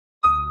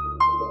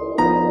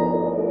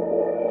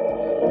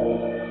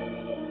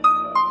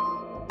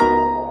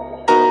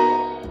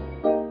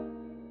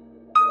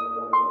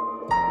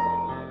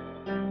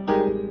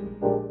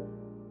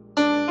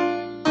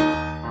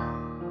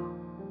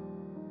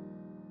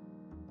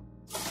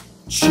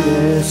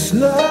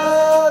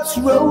Chestnuts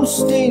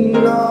roasting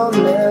on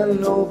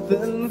an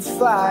open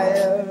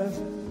fire,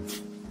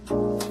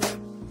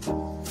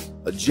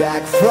 a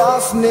Jack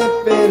Frost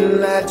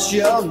nipping at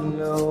your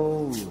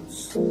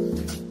nose,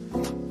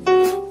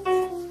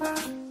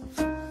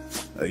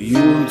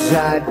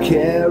 Yuletide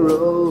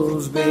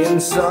carols being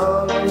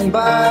sung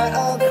by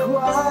a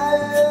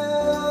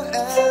choir,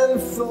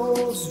 and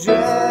folks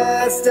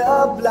dressed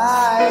up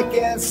like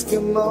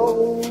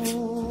Eskimos.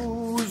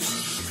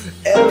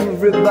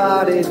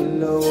 Everybody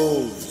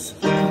knows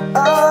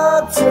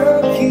a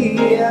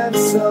turkey and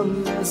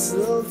some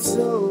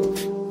mistletoe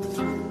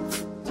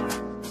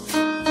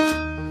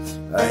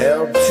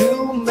help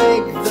to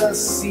make the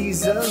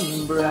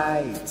season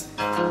bright.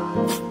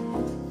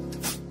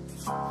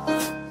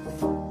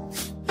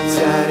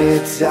 Tiny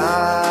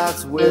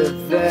tots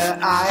with their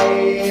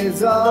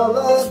eyes all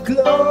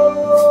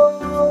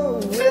aglow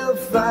will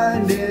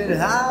find it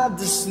hard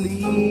to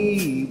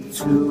sleep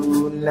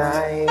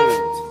tonight.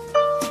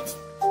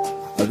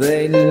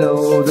 They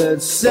know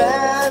that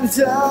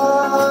Santa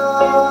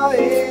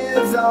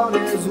is on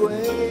his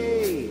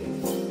way.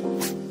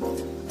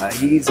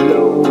 He's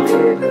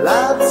loaded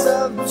lots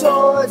of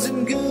toys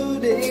and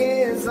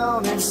goodies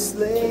on his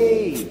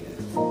sleigh,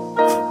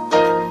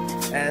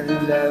 and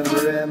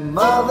every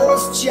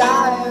mother's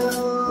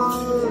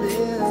child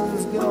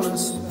is gonna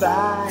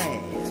spy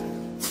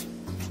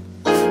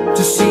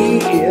to see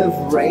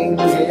if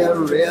reindeer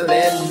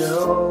really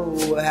know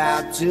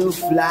how to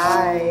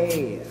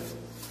fly.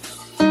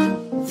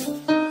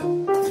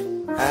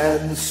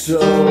 And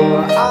so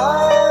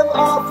I'm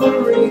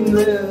offering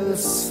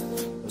this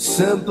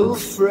simple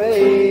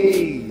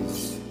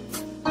phrase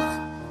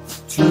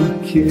to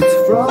kids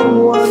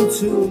from 1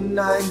 to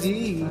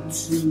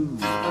 92.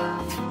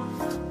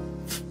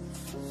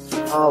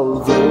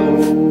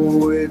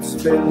 Although it's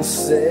been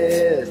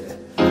said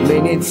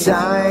many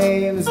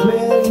times,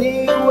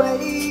 many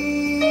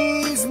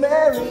ways,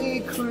 Merry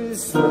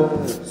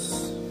Christmas.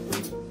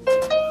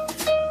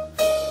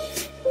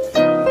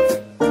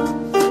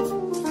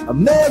 A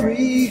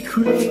Merry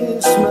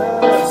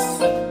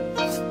Christmas.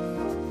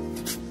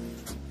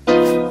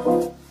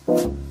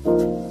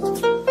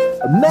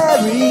 A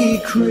Merry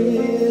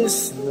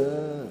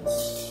Christmas.